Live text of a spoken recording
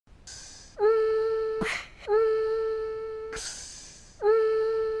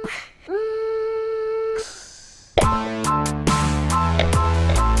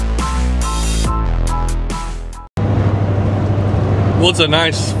Well, it's a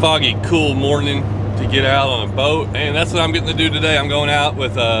nice, foggy, cool morning to get out on a boat, and that's what I'm getting to do today. I'm going out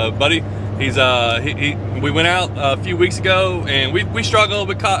with a buddy. He's we went out a few weeks ago, and we struggled.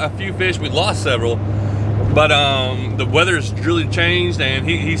 We caught a few fish. We lost several, but the weather's really changed, and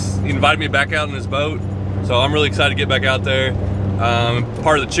he's invited me back out in his boat. So I'm really excited to get back out there.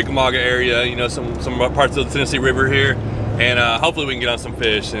 Part of the Chickamauga area, you know, some parts of the Tennessee River here, and hopefully we can get on some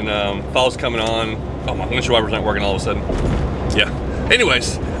fish. And fall's coming on. Oh, my windshield wipers aren't working all of a sudden. Yeah.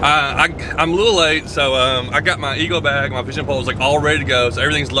 Anyways, I'm a little late, so I got my Eagle bag, my fishing pole is like all ready to go, so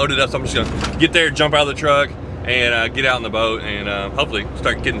everything's loaded up. So I'm just gonna get there, jump out of the truck, and get out in the boat, and hopefully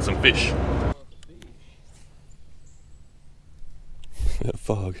start getting some fish. That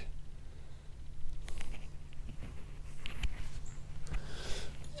fog.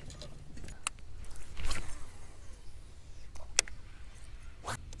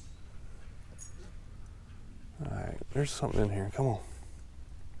 All right, there's something in here. Come on.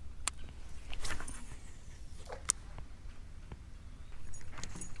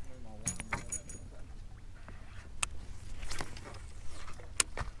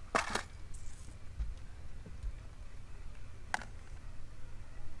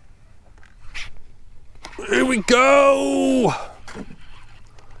 Here we go!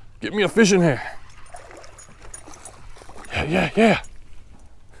 Get me a fish in here. Yeah.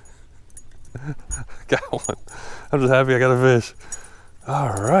 Got one. I'm just happy I got a fish.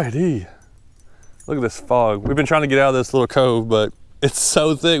 Alrighty. Look at this fog. We've been trying to get out of this little cove, but it's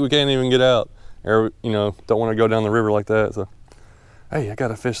so thick we can't even get out. Or, you know, don't want to go down the river like that. So, hey, I got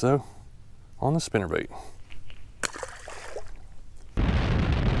a fish though on the spinnerbait.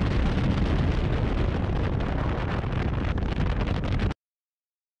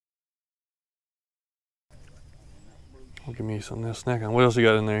 Give me something to snack on. What else you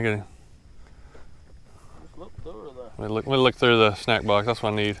got in there? You got let me look through the snack box. That's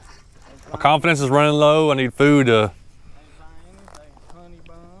what I need. My confidence is running low. I need food to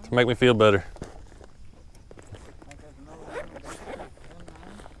make me feel better.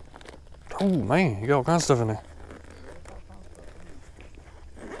 Oh man, you got all kinds of stuff in there.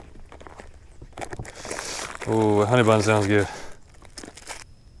 Oh, honey bun sounds good.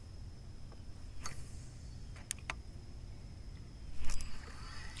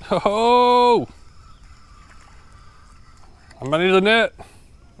 Oh! I'm gonna need a net.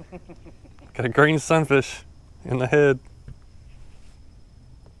 Got a green sunfish in the head.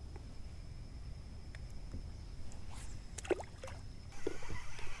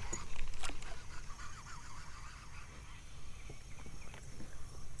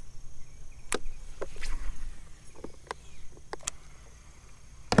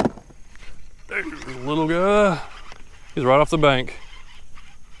 There's a little guy. He's right off the bank.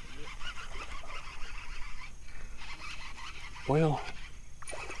 Well,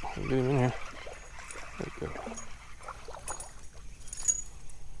 I'll get him in here. There we go.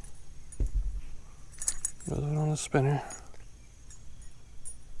 Another one on the spinner.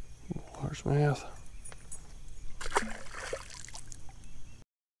 Largemouth.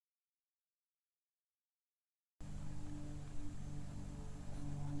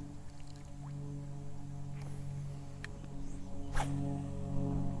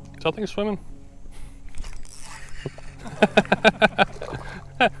 Is that thing swimming?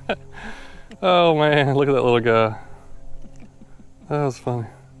 Oh man, look at that little guy. That was funny.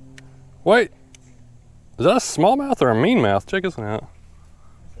 Wait, is that a smallmouth or a meanmouth? Check this one out.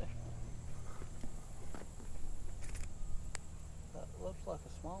 That looks like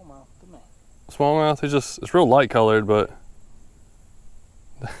a smallmouth to me. Smallmouth, it's real light colored, but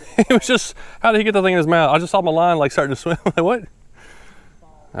it was just, how did he get the thing in his mouth? I just saw my line like starting to swim. Like, what?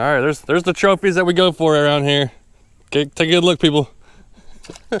 All right, there's the trophies that we go for around here. Okay, take a good look, people.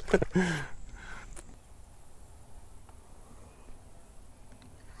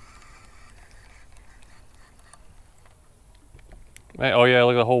 Hey, oh yeah,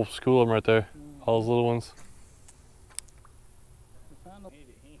 look at the whole school of them right there. All those little ones.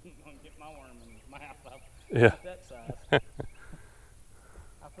 Yeah. I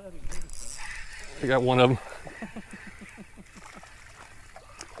got one of them.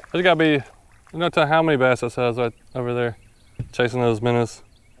 There's got to be, no telling how many bass that has right over there, chasing those minnows.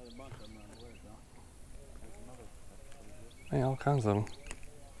 Man, all kinds of them.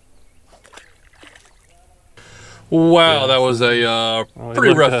 Wow, that was a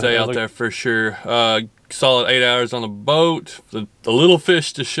pretty rough day out there for sure. Solid 8 hours on the boat, the little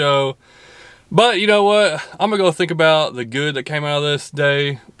fish to show. But you know what? I'm gonna go think about the good that came out of this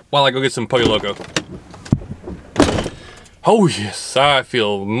day while I go get some Pollo Loco. Oh yes, I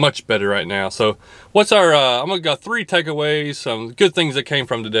feel much better right now. So what's our, I'm gonna got 3 takeaways, some good things that came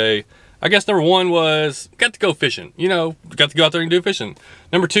from today. I guess number 1 was, got to go fishing. You know, got to go out there and do fishing.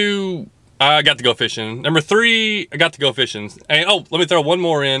 Number 2, I got to go fishing. Number 3, I got to go fishing. And oh, let me throw one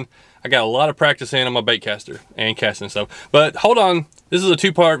more in. I got a lot of practice in on my bait caster and casting stuff. But hold on, this is a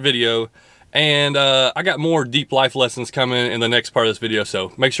 2-part video. And I got more deep life lessons coming in the next part of this video.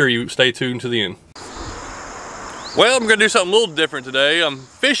 So make sure you stay tuned to the end. Well, I'm gonna do something a little different today. I'm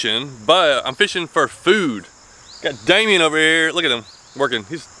fishing, but I'm fishing for food. Got Damien over here, look at him working.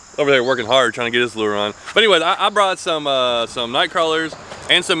 He's over there working hard trying to get his lure on. But anyways, I brought some night crawlers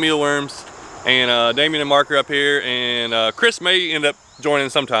and some mealworms, and Damien and Mark are up here, and Chris may end up joining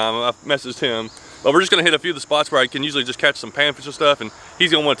sometime. I've messaged him. But we're just gonna hit a few of the spots where I can usually just catch some panfish and stuff, and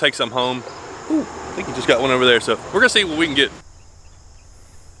he's gonna wanna take some home. Ooh, I think he just got one over there, so we're gonna see what we can get.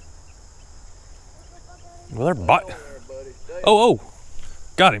 Well, they're biting. Oh,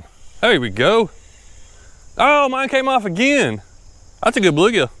 got him. There we go. Oh, mine came off again. That's a good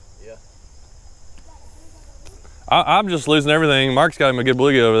bluegill. Yeah. I'm just losing everything. Mark's got him a good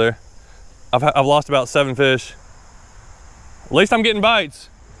bluegill over there. I've lost about 7 fish. At least I'm getting bites.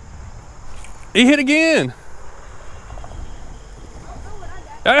 He hit again.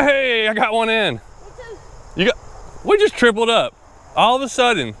 Hey, I got one in. You got? We just tripled up all of a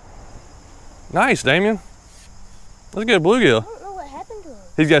sudden. Nice, Damien. That's a good bluegill. I don't know what happened to him.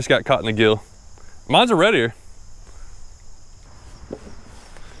 He's just got caught in the gill. Mine's a red ear.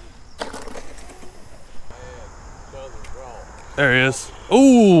 There he is.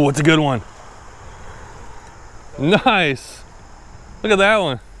 Ooh, it's a good one. Nice. Look at that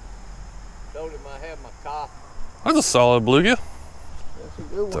one. Told him I had my coffee. That's a solid bluegill. That's a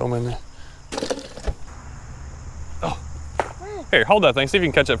good one. Throw him in there. Oh. Here, hold that thing. See if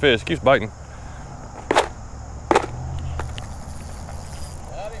you can catch that fish. It keeps biting.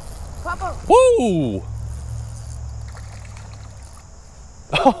 Woo!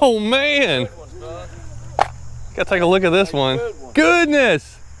 Oh man! Gotta take a look at this one.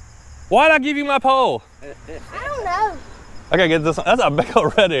 Goodness! Why'd I give you my pole? I don't know. I gotta get this one. That's a big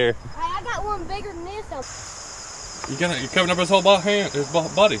old red ear. Hey, I got one bigger than this. You're covering up his whole body.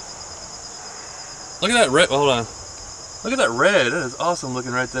 Look at that red. Hold on. Look at that red. That is awesome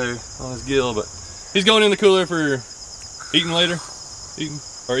looking right there on his gill. But he's going in the cooler for eating later.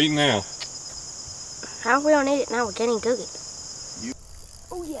 Eating now. How we don't eat it now? We can't even cook it.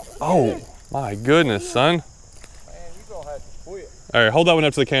 Oh yeah. Oh my goodness, son. Man, you're gonna have to quit. All right, hold that one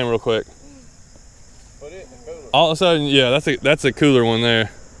up to the camera real quick. Put it in the cooler. All of a sudden, yeah, that's a cooler one there.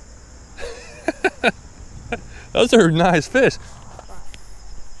 Those are nice fish.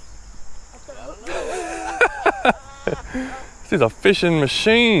 This is a fishing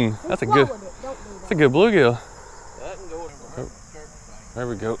machine. That's a good bluegill. There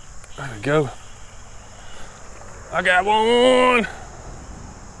we go. There we go. I got one.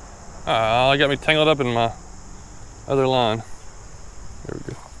 I got me tangled up in my other line. There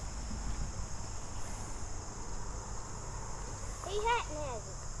we go.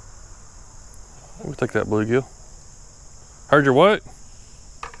 We'll take that bluegill. Heard your what?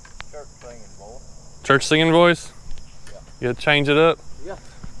 Church singing, boy. Church singing voice? Yeah. You gotta change it up? Yeah.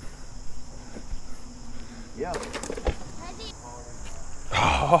 Yeah.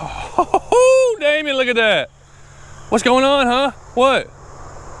 Oh, Damien, look at that. What's going on, huh? What?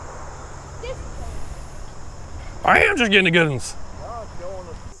 I am just getting the good ones.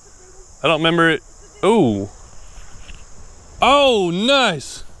 I don't remember it. Ooh. Oh,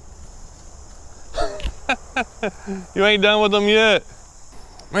 nice. You ain't done with them yet.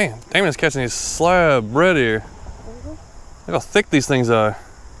 Man, Damien's catching these slab red ear. Look how thick these things are.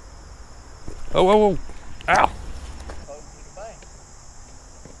 Oh, whoa, whoa. Ow.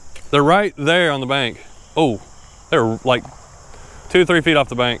 They're right there on the bank. Oh, they're like 2 or 3 feet off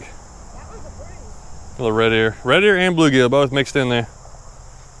the bank. The red ear. Red ear and bluegill both mixed in there.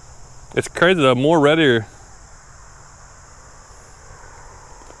 It's crazy though, more red ear.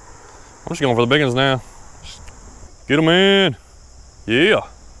 I'm just going for the big ones now. Get them in. Yeah.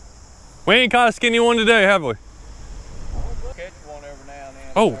 We ain't caught a skinny one today, have we? Catch one every now and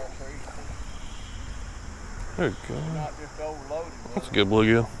then. Oh. There you go. Not just overloaded. That's a good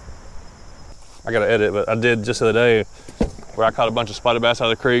bluegill. I gotta edit, but I did just the other day where I caught a bunch of spotted bass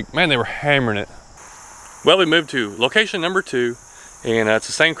out of the creek. Man, they were hammering it. Well, we moved to location number 2, and it's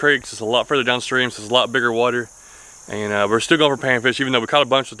the same creek, just a lot further downstream, so it's a lot bigger water. And we're still going for panfish, even though we caught a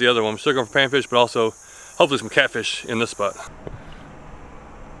bunch with the other one. We're still going for panfish, but also hopefully some catfish in this spot.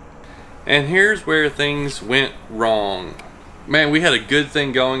 And here's where things went wrong. Man, we had a good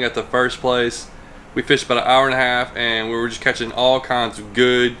thing going at the first place. We fished about an hour and a half, and we were just catching all kinds of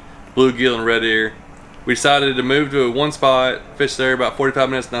good bluegill and red ear. We decided to move to one spot, fish there about 45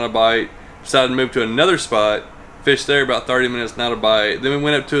 minutes, not a bite. Decided to move to another spot, fish there about 30 minutes, not a bite. Then we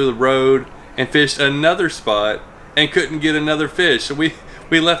went up to the road and fished another spot and couldn't get another fish. So we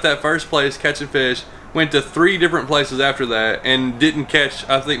left that first place catching fish, went to 3 different places after that, and didn't catch,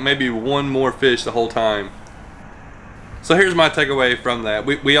 I think, maybe one more fish the whole time. So here's my takeaway from that.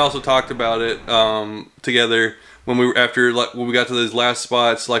 We also talked about it together when we were when we got to those last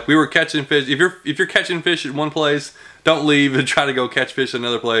spots. Like, we were catching fish. If you're catching fish at one place, don't leave and try to go catch fish at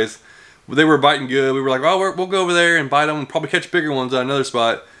another place. They were biting good. We were like, oh, we'll go over there and bite them and probably catch bigger ones at another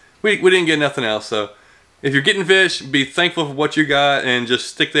spot. We didn't get nothing else. So if you're getting fish, be thankful for what you got and just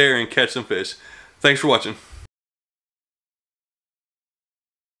stick there and catch some fish. Thanks for watching.